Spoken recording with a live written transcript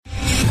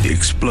The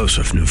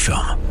explosive new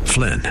film,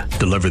 Flynn,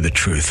 deliver the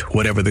truth,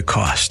 whatever the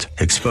cost,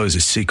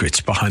 exposes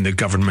secrets behind the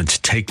government's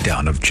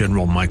takedown of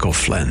General Michael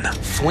Flynn.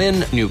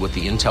 Flynn knew what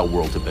the intel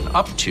world had been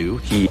up to.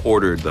 He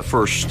ordered the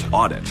first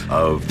audit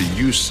of the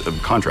use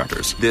of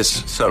contractors.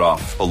 This set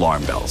off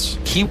alarm bells.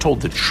 He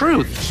told the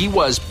truth. He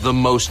was the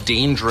most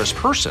dangerous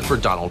person for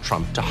Donald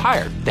Trump to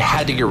hire. They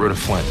had to get rid of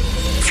Flynn.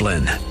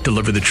 Flynn,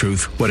 deliver the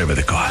truth, whatever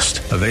the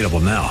cost. Available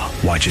now.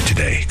 Watch it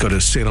today. Go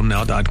to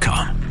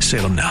salemnow.com.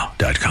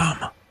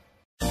 salemnow.com.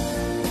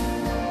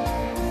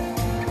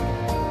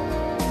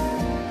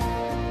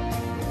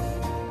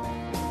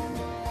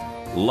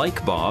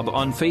 Like Bob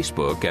on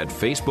Facebook at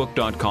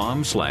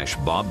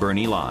facebook.com/Bob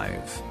Burney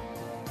Live.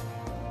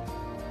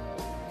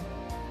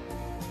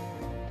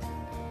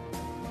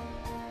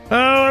 Oh,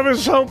 I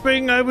was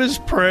hoping, I was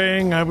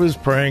praying, and I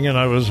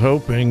was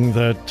hoping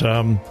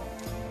that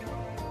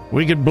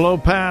we could blow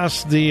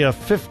past the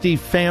 50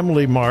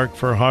 family mark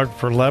for Heart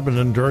for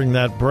Lebanon during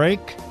that break.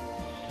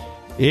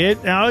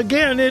 Now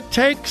again, it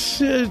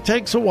takes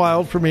a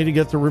while for me to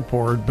get the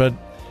report, but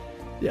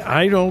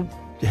I don't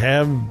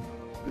have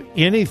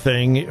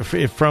anything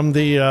from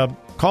the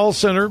call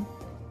center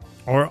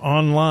or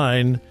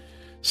online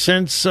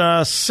since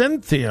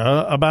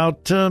Cynthia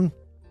about 20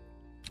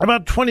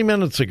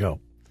 minutes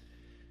ago.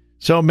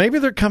 So maybe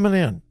they're coming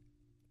in.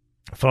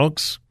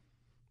 Folks,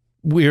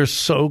 we are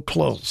so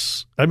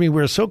close. I mean,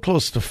 we're so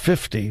close to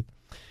 50,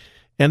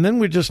 and then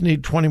we just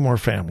need 20 more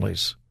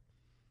families.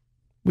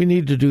 We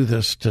need to do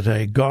this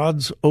today.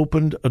 God's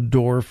opened a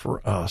door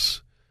for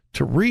us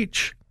to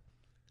reach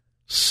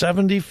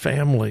 70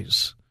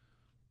 families.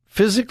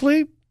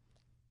 Physically,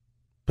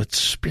 but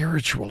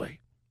spiritually.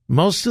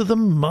 Most of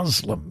them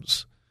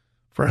Muslims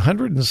for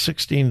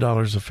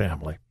 $116 a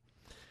family.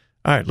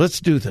 All right,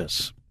 let's do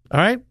this.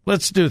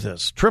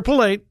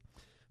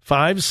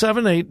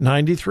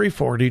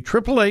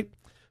 888-578-9340.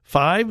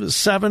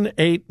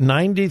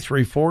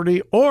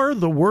 888-578-9340 or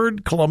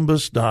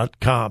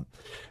thewordcolumbus.com.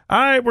 All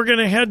right, we're going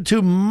to head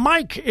to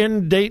Mike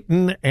in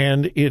Dayton,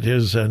 and it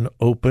is an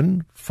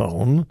open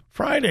phone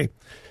Friday.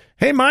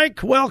 Hey,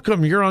 Mike,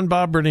 welcome. You're on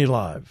Bob Burney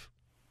Live.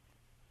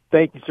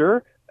 Thank you,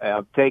 sir.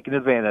 I'm taking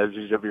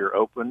advantage of your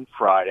open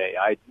Friday.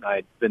 I've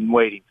been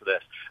waiting for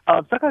this.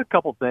 So I got a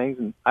couple things,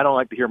 and I don't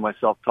like to hear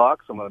myself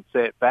talk, so I'm going to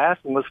say it fast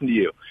and listen to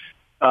you.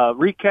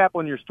 Recap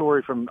on your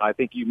story from, I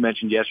think you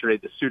mentioned yesterday,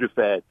 the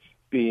Sudafed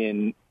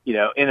being,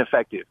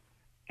 ineffective.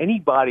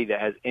 Anybody that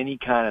has any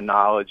kind of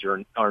knowledge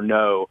or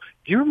know,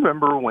 do you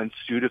remember when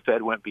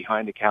Sudafed went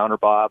behind the counter,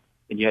 Bob?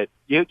 And you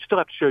still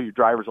have to show your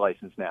driver's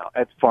license now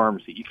at the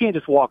pharmacy. You can't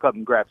just walk up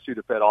and grab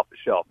Sudafed off the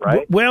shelf,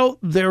 right? Well,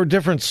 there are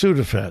different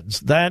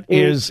Sudafeds. That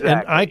is,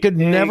 and I could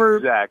never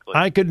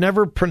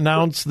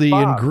pronounce the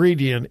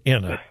ingredient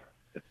in it.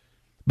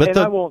 But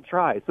I won't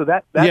try. So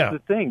that's the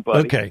thing, buddy.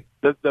 Okay.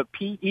 The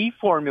PE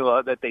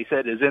formula that they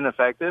said is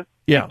ineffective.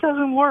 Yeah. It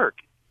doesn't work.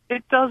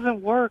 It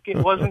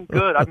wasn't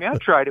good. I mean, I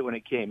tried it when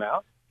it came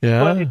out.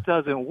 Yeah. But it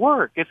doesn't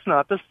work. It's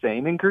not the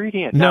same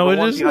ingredient. No, it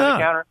is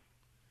not.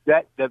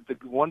 The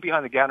one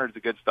behind the counter is the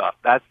good stuff.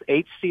 That's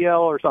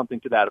HCl or something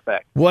to that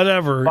effect.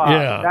 Whatever,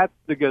 yeah. That's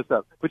the good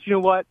stuff. But you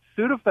know what?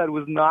 Sudafed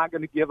was not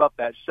going to give up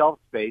that shelf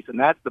space, and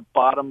that's the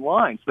bottom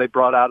line. So they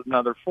brought out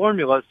another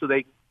formula so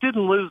they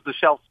didn't lose the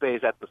shelf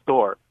space at the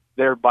store,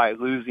 thereby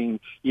losing,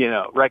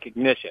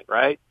 recognition,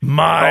 right?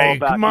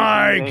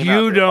 Mike,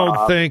 you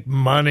don't think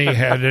money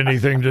had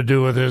anything to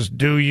do with this,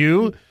 do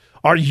you?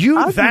 Are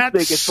you that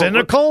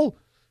cynical?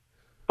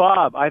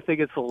 Bob, I think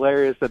it's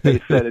hilarious that they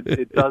said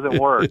it doesn't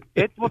work.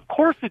 Of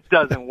course it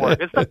doesn't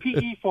work. It's the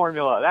PE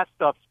formula. That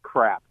stuff's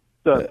crap.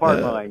 So,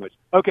 pardon my language.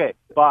 Okay,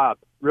 Bob,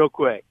 real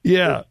quick.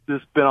 Yeah.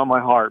 This has been on my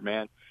heart,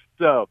 man.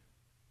 So,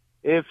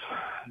 if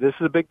this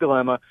is a big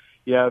dilemma,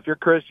 if you're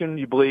Christian,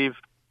 you believe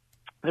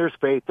there's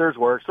faith, there's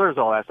works, there's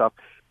all that stuff.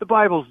 The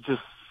Bible's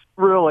just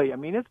really,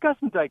 it's got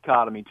some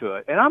dichotomy to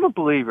it. And I'm a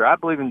believer. I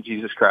believe in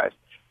Jesus Christ.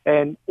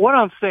 And what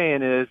I'm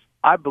saying is,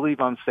 I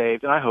believe I'm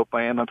saved, and I hope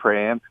I am, I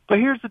pray I am. But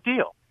here's the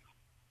deal.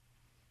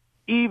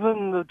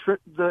 Even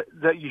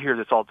that you hear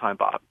this all the time,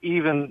 Bob.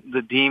 Even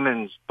the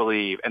demons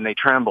believe and they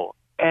tremble.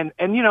 And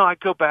I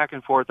go back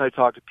and forth. I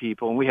talk to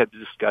people and we have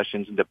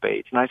discussions and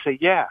debates. And I say,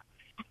 yeah,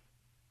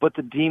 but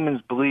the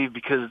demons believe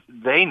because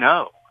they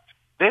know.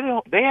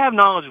 They have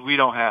knowledge we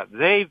don't have.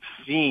 They've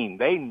seen.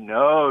 They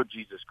know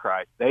Jesus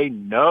Christ. They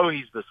know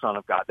He's the Son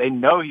of God. They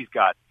know He's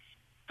God.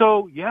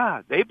 So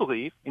yeah, they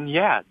believe and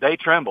yeah, they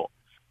tremble.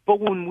 But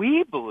when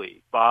we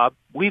believe, Bob,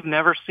 we've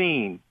never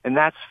seen, and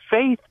that's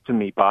faith to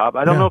me, Bob.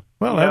 I don't know.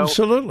 Well,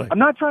 absolutely. I'm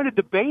not trying to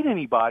debate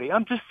anybody.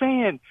 I'm just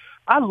saying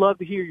I'd love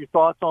to hear your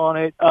thoughts on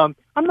it. I'm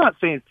not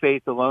saying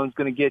faith alone is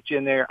going to get you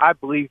in there. I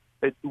believe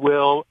it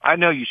will. I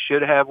know you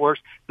should have works.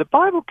 The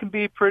Bible can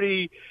be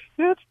pretty.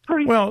 It's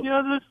pretty. Well,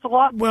 there's a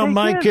lot. Well,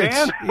 Mike,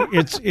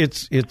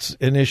 it's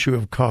an issue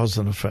of cause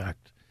and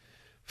effect.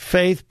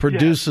 Faith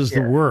produces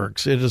the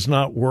works. It is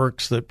not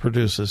works that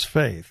produces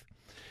faith.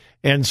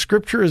 And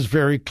Scripture is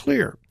very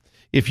clear.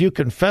 If you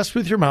confess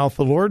with your mouth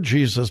the Lord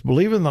Jesus,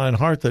 believe in thine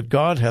heart that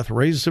God hath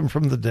raised him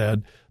from the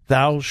dead,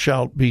 thou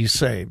shalt be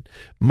saved.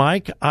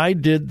 Mike, I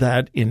did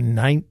that in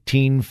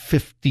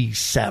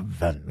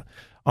 1957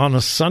 on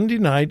a Sunday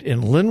night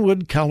in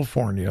Linwood,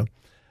 California.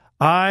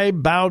 I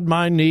bowed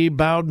my knee,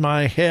 bowed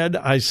my head.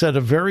 I said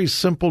a very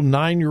simple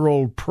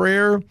 9-year-old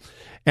prayer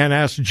and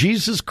asked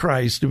Jesus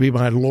Christ to be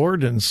my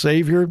Lord and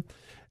Savior.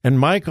 And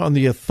Mike, on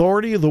the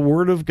authority of the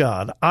Word of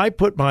God, I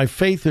put my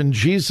faith in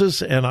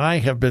Jesus, and I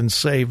have been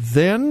saved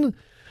then.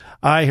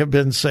 I have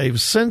been saved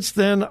since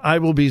then. I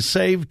will be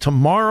saved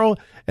tomorrow,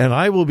 and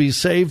I will be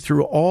saved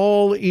through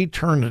all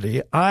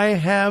eternity. I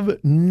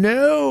have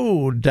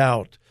no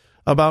doubt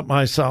about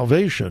my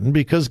salvation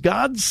because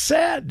God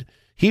said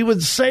He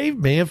would save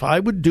me if I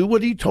would do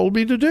what He told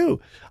me to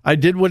do. I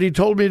did what He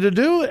told me to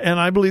do, and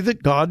I believe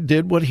that God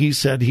did what He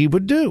said He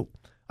would do.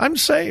 I'm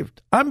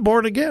saved. I'm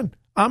born again.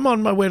 I'm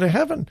on my way to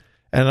heaven,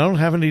 and I don't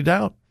have any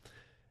doubt.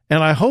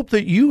 And I hope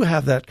that you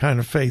have that kind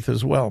of faith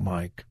as well,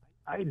 Mike.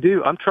 I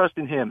do. I'm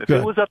trusting Him. If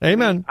Good. it was up to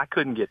Amen. me, I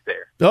couldn't get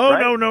there. Oh,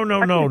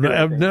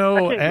 right?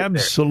 No,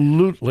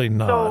 absolutely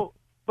not. So,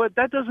 but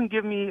that doesn't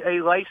give me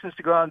a license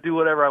to go out and do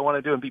whatever I want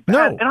to do and be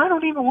bad. No. And I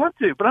don't even want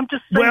to, but I'm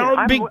just saying.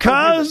 Well,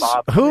 because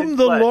whom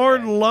the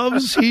Lord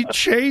loves, He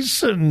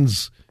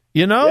chastens.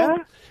 You know? Yeah.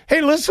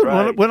 Hey, listen,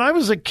 Right. when I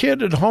was a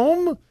kid at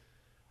home,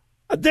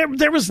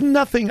 there was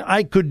nothing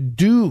I could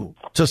do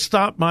to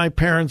stop my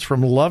parents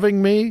from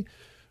loving me.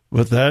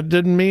 But that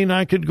didn't mean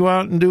I could go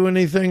out and do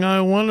anything I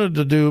wanted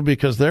to do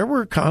because there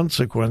were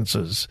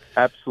consequences.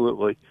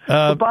 Absolutely.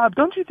 But Bob,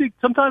 don't you think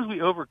sometimes we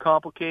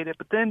overcomplicate it?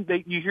 But then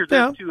you hear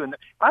this too. And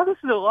I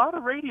listen to a lot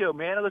of radio,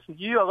 man. I listen to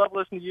you. I love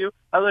listening to you.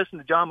 I listen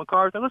to John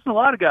McCarthy. I listen to a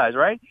lot of guys,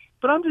 right?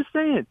 But I'm just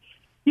saying,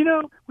 you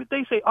know,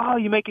 they say, oh,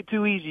 you make it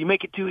too easy. You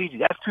make it too easy.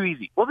 That's too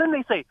easy. Well, then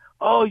they say,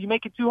 oh, you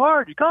make it too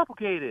hard. You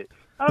complicate it.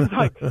 I was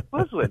like,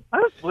 listen,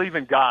 I just believe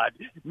in God.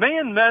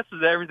 Man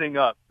messes everything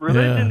up.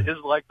 Religion is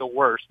like the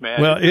worst, man.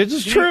 Well, it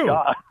is true.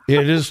 God.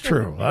 It is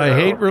true. I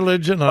hate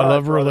religion. I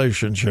love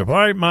relationship. All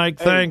right, Mike,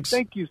 thanks.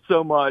 Thank you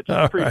so much.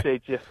 I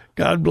appreciate you.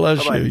 God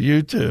bless Bye-bye. you.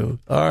 You too.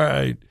 All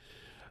right.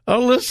 Oh,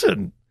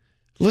 listen.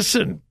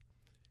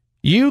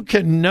 You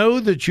can know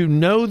that you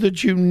know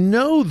that you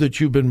know that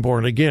you've been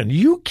born again.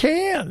 You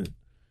can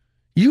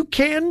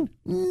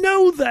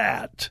know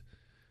that.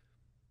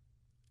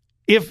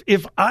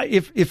 If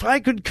I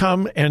could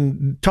come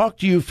and talk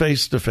to you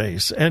face to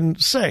face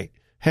and say,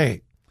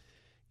 hey,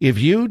 if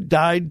you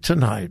died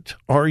tonight,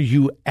 are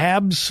you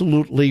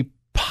absolutely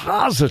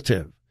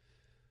positive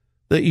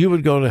that you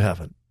would go to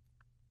heaven?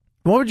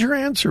 What would your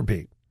answer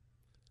be?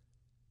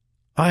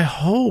 I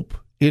hope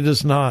it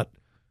is not,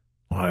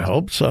 I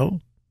hope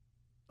so.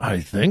 I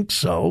think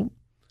so.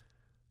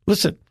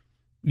 Listen,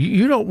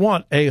 you don't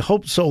want a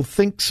hope so,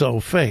 think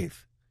so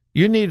faith.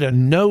 You need a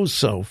know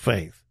so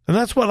faith. And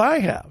that's what I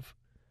have.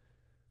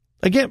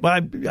 Again,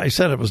 I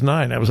said it was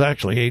 9. I was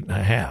actually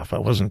 8.5. I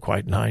wasn't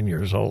quite 9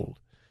 years old.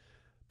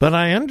 But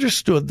I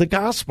understood the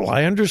gospel.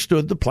 I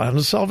understood the plan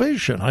of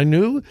salvation. I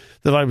knew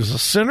that I was a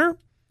sinner.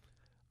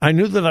 I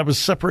knew that I was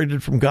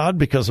separated from God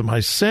because of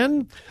my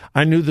sin.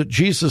 I knew that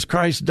Jesus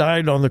Christ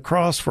died on the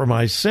cross for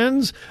my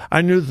sins.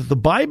 I knew that the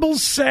Bible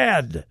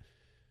said,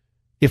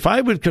 if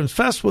I would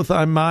confess with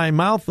my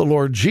mouth the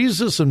Lord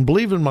Jesus and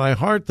believe in my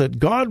heart that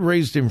God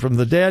raised him from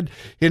the dead,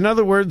 in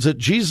other words, that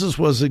Jesus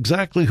was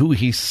exactly who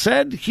he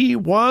said he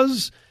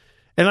was,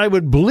 and I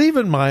would believe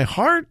in my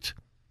heart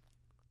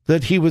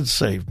that he would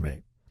save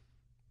me.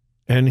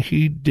 And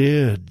he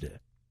did.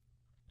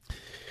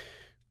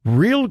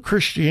 Real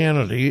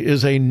Christianity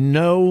is a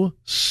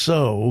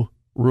no-so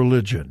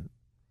religion.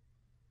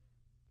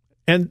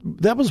 And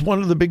that was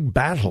one of the big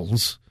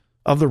battles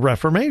of the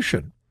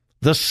Reformation.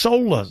 The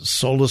solas,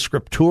 sola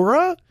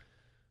scriptura,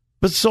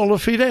 but sola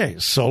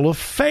fide, sola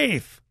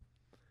faith.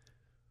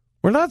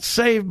 We're not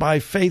saved by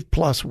faith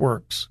plus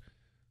works.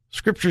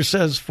 Scripture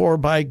says, for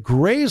by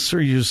grace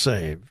are you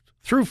saved,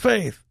 through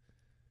faith.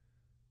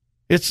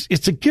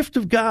 It's a gift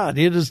of God.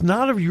 It is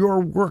not of your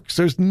works.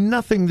 There's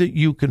nothing that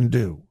you can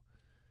do.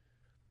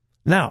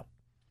 Now,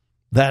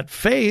 that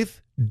faith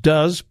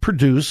does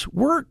produce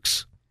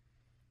works.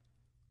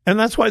 And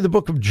that's why the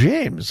book of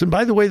James, and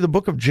by the way, the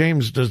book of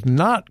James does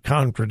not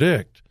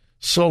contradict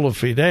sola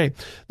fide.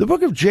 The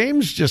book of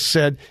James just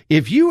said,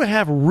 if you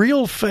have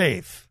real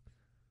faith,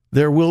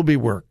 there will be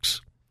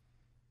works.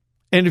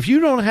 And if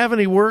you don't have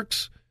any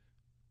works,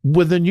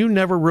 well, then you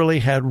never really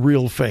had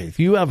real faith.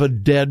 You have a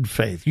dead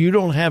faith. You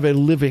don't have a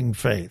living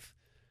faith.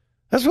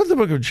 That's what the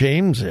book of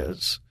James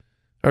is,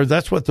 or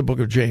that's what the book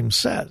of James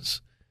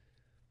says.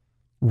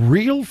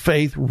 Real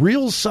faith,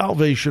 real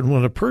salvation,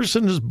 when a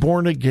person is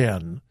born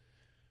again,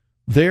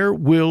 there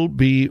will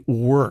be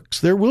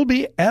works. There will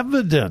be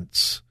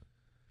evidence.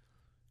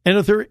 And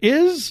if there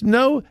is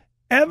no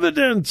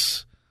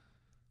evidence,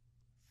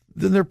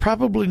 then they're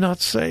probably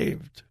not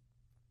saved.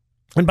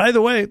 And by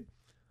the way,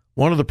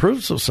 one of the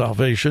proofs of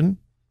salvation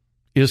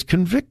is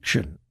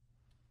conviction.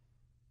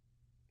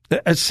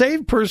 A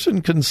saved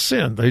person can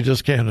sin. They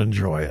just can't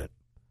enjoy it.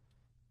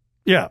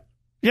 Yeah,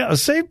 a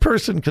saved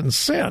person can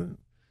sin.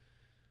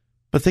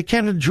 But they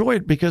can't enjoy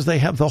it because they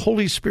have the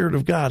Holy Spirit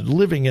of God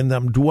living in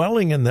them,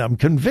 dwelling in them,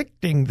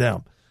 convicting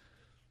them.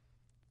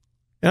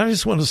 And I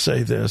just want to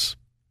say this.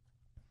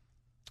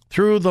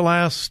 Through the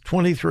last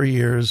 23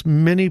 years,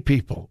 many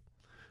people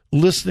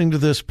listening to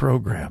this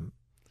program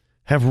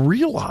have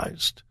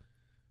realized,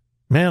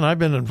 man, I've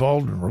been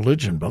involved in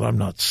religion, but I'm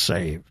not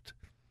saved.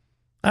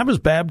 I was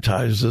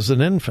baptized as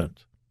an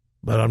infant,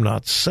 but I'm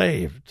not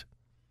saved.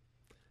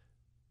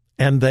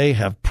 And they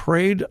have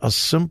prayed a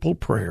simple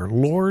prayer.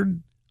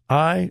 Lord,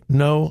 I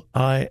know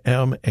I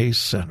am a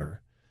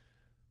sinner,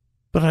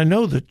 but I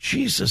know that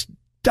Jesus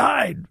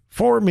died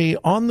for me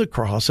on the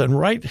cross, and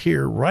right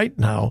here, right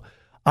now,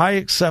 I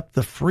accept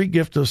the free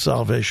gift of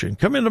salvation.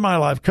 Come into my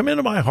life, come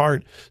into my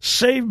heart,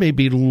 save me,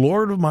 be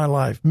Lord of my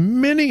life.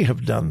 Many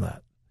have done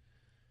that.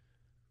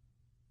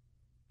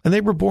 And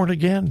they were born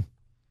again.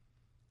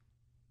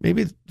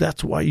 Maybe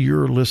that's why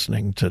you're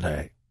listening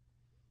today.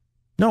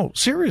 No,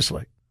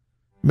 seriously.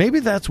 Maybe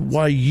that's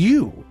why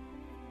you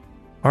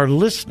are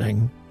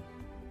listening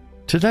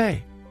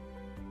today.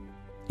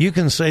 You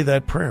can say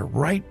that prayer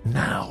right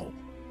now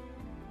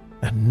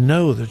and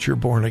know that you're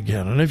born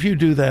again. And if you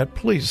do that,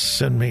 please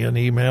send me an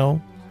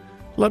email.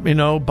 Let me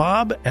know,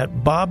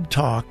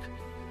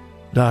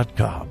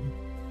 bob@bobtalk.com.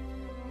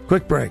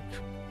 Quick break.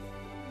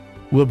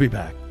 We'll be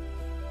back.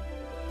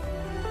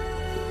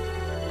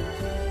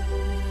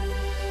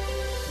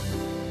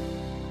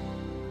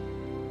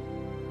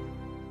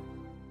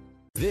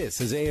 This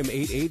is AM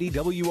 880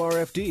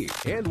 WRFD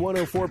and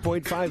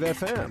 104.5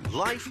 FM.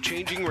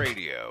 Life-changing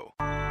radio.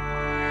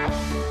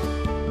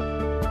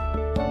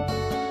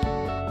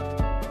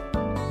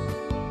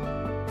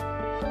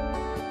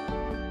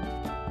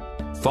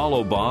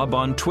 Follow Bob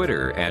on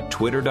Twitter at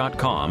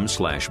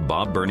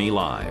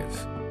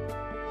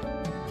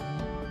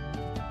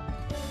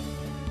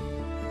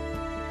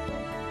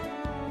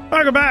twitter.com/BobBurneyLive.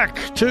 Welcome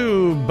back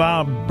to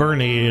Bob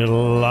Burney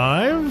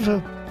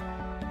Live.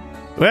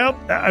 Well,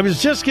 I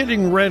was just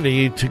getting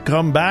ready to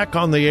come back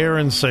on the air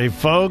and say,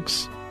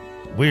 folks,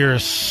 we're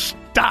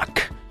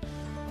stuck.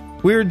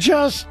 We're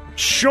just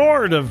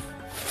short of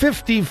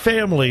 50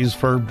 families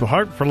for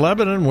Heart for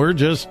Lebanon. We're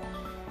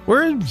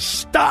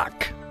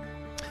stuck.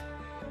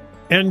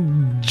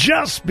 And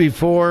just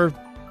before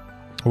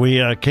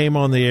we came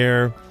on the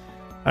air,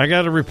 I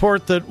got a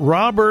report that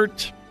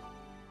Robert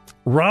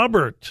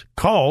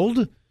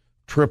called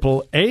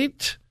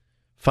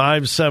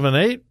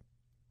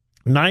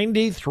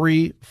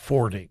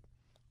 888-578-9340.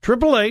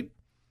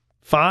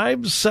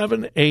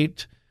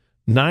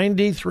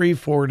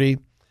 888-578-9340.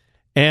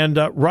 And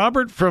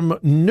Robert from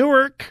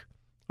Newark,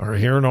 or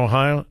here in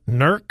Ohio,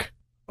 Newark,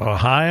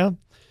 Ohio.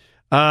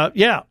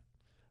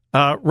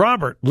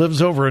 Robert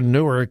lives over in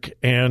Newark,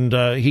 and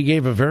he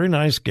gave a very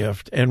nice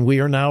gift, and we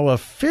are now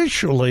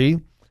officially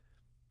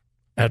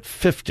at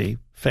 50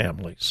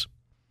 families.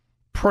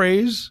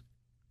 Praise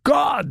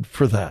God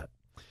for that.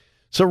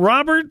 So,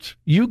 Robert,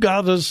 you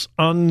got us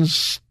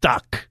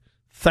unstuck.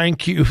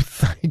 Thank you,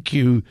 thank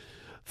you,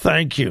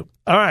 thank you.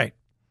 All right.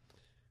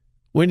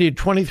 We need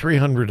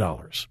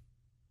 $2,300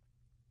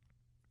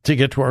 to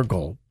get to our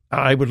goal.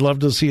 I would love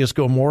to see us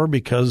go more,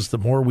 because the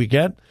more we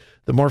get,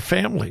 the more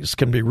families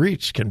can be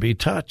reached, can be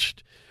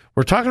touched.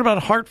 We're talking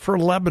about Heart for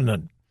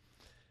Lebanon.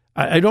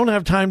 I don't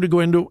have time to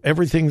go into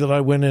everything that I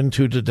went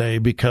into today,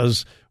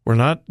 because we're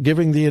not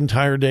giving the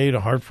entire day to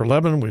Heart for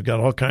Lebanon. We've got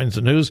all kinds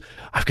of news.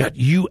 I've got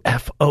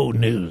UFO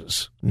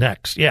news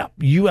next. Yeah,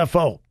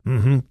 UFO.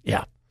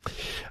 Yeah.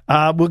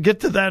 We'll get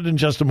to that in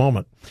just a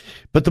moment.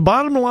 But the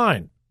bottom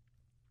line,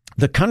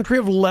 the country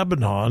of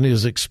Lebanon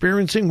is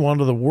experiencing one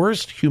of the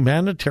worst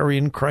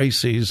humanitarian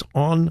crises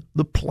on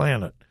the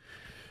planet.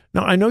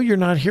 Now, I know you're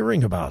not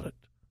hearing about it.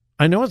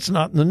 I know it's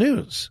not in the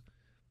news.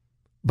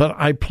 But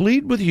I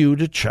plead with you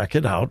to check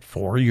it out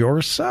for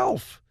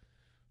yourself.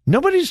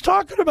 Nobody's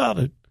talking about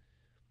it.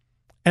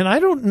 And I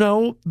don't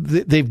know,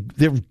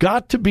 there've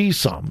got to be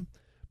some,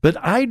 but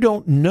I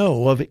don't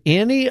know of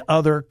any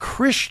other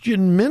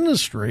Christian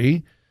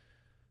ministry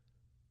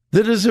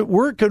that is at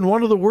work in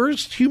one of the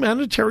worst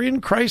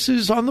humanitarian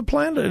crises on the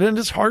planet, and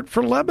it's Heart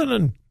for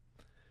Lebanon.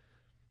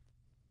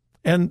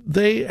 And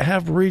they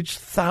have reached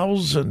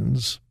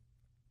thousands,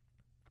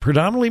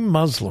 predominantly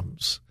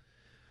Muslims,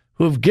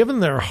 who have given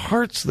their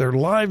hearts, their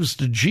lives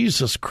to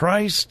Jesus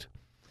Christ.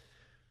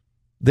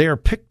 They are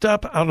picked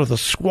up out of the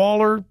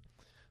squalor.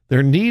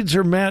 Their needs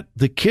are met.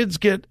 The kids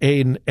get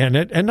and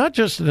not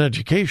just an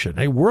education,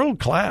 a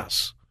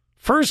world-class,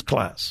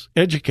 first-class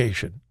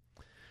education,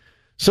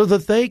 so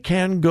that they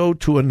can go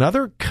to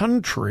another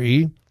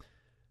country,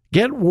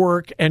 get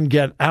work, and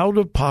get out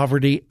of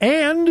poverty.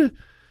 And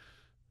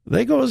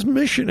they go as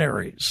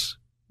missionaries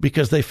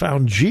because they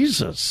found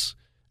Jesus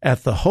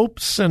at the Hope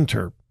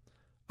Center,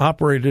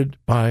 operated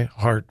by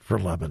Heart for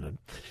Lebanon.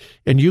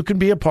 And you can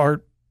be a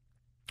part.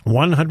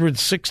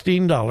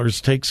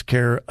 $116 takes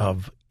care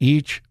of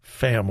each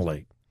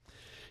family.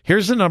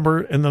 Here's the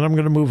number, and then I'm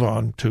going to move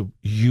on to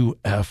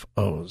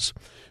UFOs.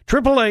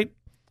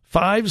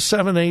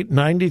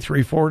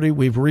 888-578-9340.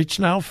 We've reached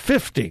now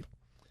 50.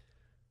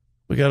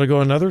 We got to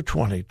go another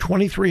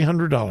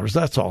 $2,300.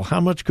 That's all. How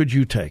much could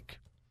you take?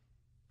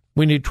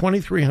 We need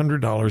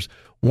 $2,300.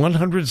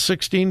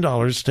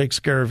 $116 takes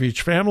care of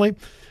each family.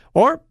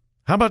 Or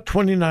how about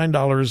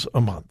 $29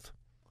 a month?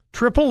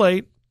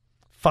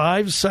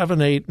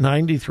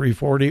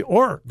 888-578-9340,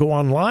 or go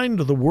online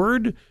to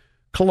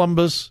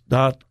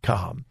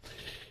thewordcolumbus.com.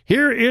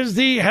 Here is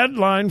the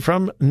headline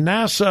from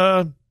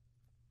NASA.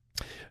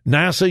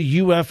 NASA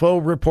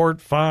UFO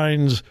report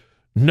finds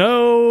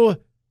no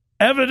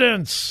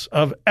evidence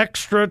of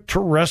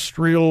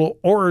extraterrestrial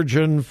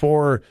origin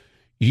for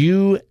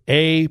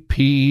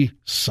UAP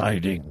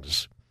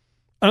sightings.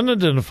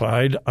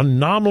 Unidentified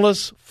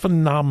anomalous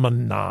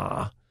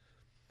phenomena.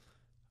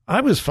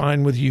 I was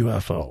fine with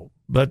UFO,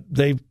 but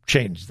they've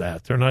changed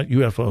that. They're not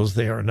UFOs.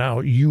 They are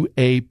now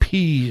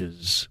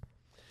UAPs.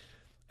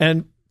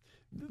 And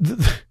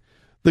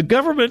the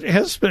government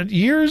has spent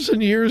years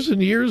and years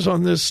and years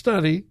on this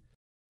study,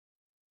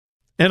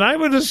 and I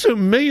would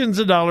assume millions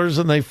of dollars,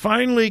 and they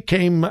finally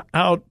came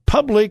out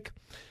public.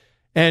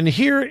 And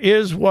here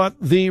is what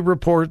the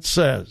report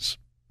says.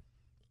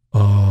 We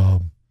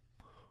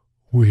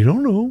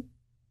don't know.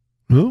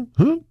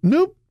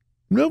 Nope.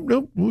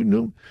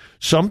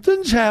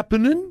 Something's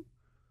happening.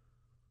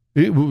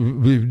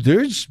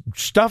 There's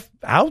stuff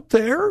out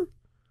there.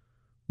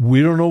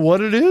 We don't know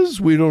what it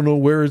is. We don't know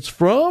where it's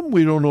from.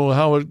 We don't know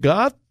how it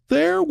got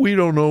there. We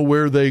don't know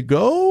where they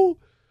go.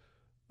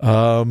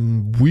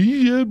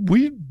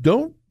 We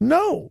don't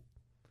know.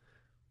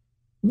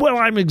 Well,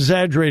 I'm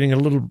exaggerating a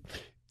little,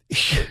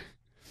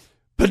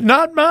 but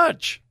not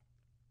much.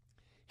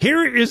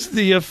 Here is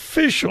the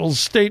official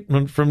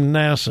statement from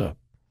NASA.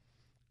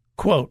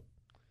 Quote,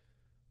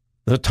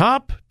 the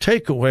top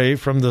takeaway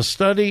from the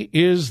study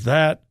is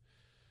that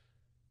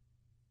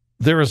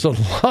there is a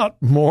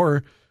lot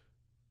more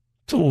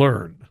to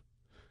learn.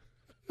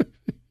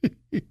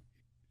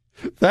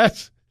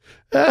 That's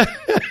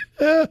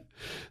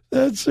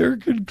their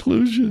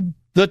conclusion.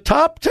 The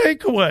top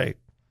takeaway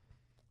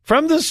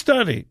from the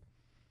study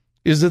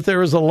is that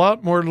there is a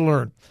lot more to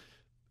learn.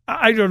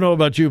 I don't know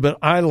about you, but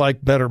I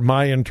like better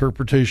my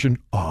interpretation.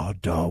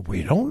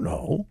 We don't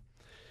know.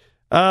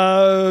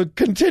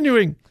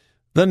 Continuing,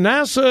 the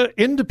NASA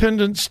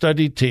independent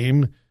study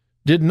team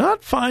did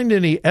not find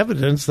any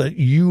evidence that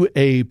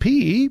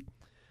UAP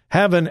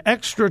have an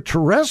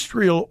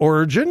extraterrestrial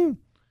origin,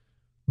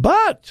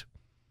 but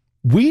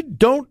we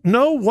don't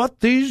know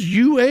what these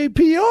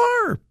UAP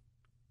are.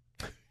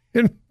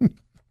 And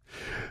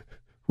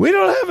we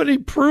don't have any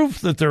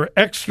proof that they're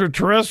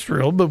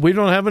extraterrestrial, but we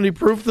don't have any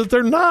proof that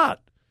they're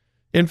not.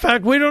 In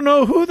fact, we don't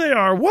know who they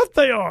are, what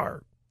they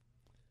are.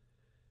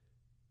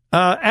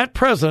 At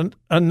present,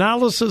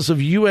 analysis of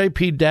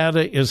UAP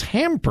data is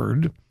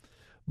hampered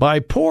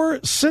by poor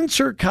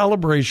sensor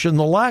calibration,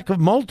 the lack of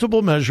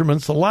multiple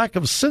measurements, the lack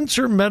of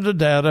sensor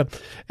metadata,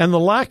 and the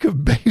lack of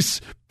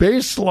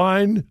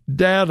baseline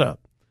data.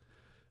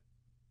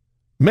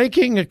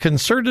 Making a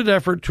concerted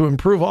effort to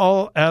improve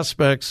all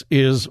aspects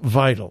is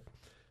vital.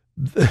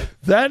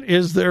 That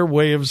is their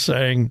way of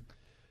saying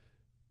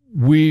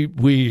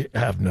we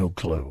have no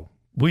clue.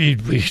 We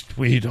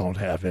don't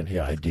have any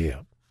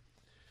idea.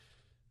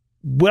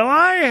 Well,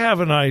 I have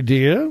an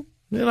idea,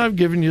 and I've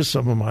given you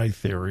some of my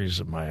theories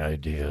and my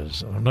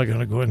ideas. I'm not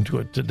going to go into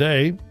it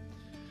today.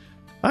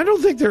 I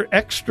don't think they're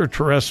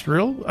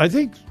extraterrestrial. I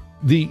think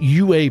the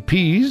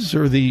UAPs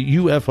or the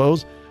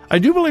UFOs, I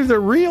do believe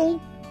they're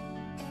real.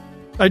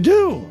 I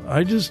do.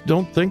 I just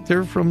don't think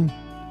they're from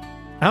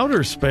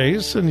outer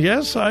space. And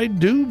yes, I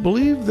do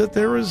believe that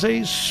there is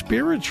a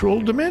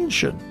spiritual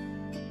dimension.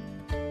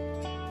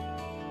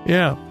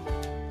 Yeah.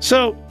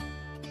 So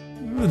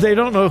they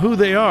don't know who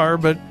they are,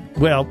 but,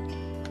 well,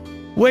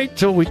 wait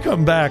till we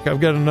come back. I've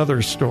got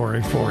another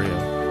story for you.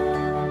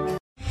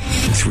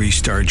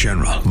 3-star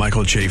General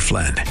Michael J.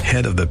 Flynn,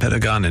 head of the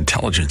Pentagon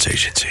Intelligence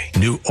Agency,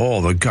 knew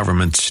all the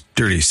government's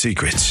dirty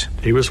secrets.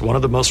 He was one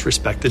of the most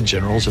respected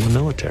generals in the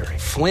military.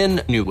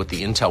 Flynn knew what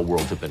the intel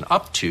world had been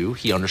up to.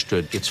 He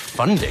understood its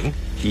funding.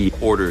 He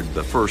ordered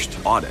the first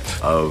audit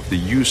of the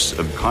use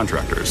of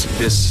contractors.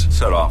 This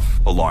set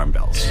off alarm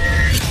bells.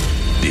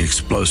 The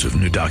explosive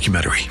new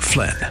documentary,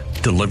 Flynn,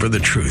 Deliver the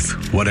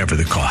Truth, Whatever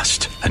the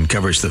Cost,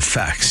 uncovers the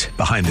facts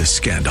behind this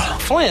scandal.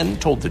 Flynn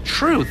told the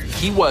truth.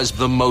 He was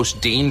the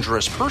most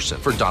dangerous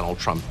person for Donald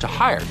Trump to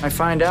hire. I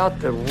find out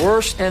the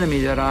worst enemy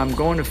that I'm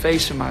going to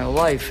face in my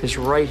life is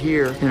right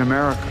here in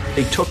America.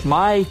 They took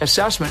my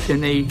assessment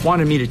and they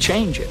wanted me to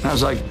change it. And I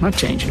was like, I'm not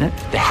changing it.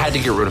 They had to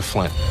get rid of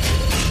Flynn.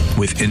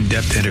 With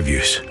in-depth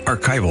interviews,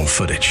 archival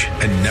footage,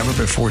 and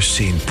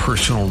never-before-seen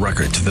personal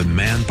records of the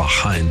man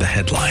behind the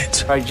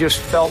headlines. I just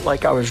felt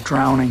like I was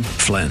drowning.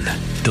 Flynn,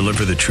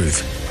 Deliver the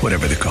Truth,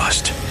 Whatever the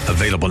Cost.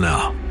 Available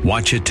now.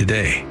 Watch it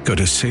today. Go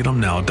to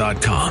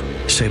salemnow.com.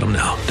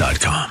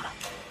 salemnow.com.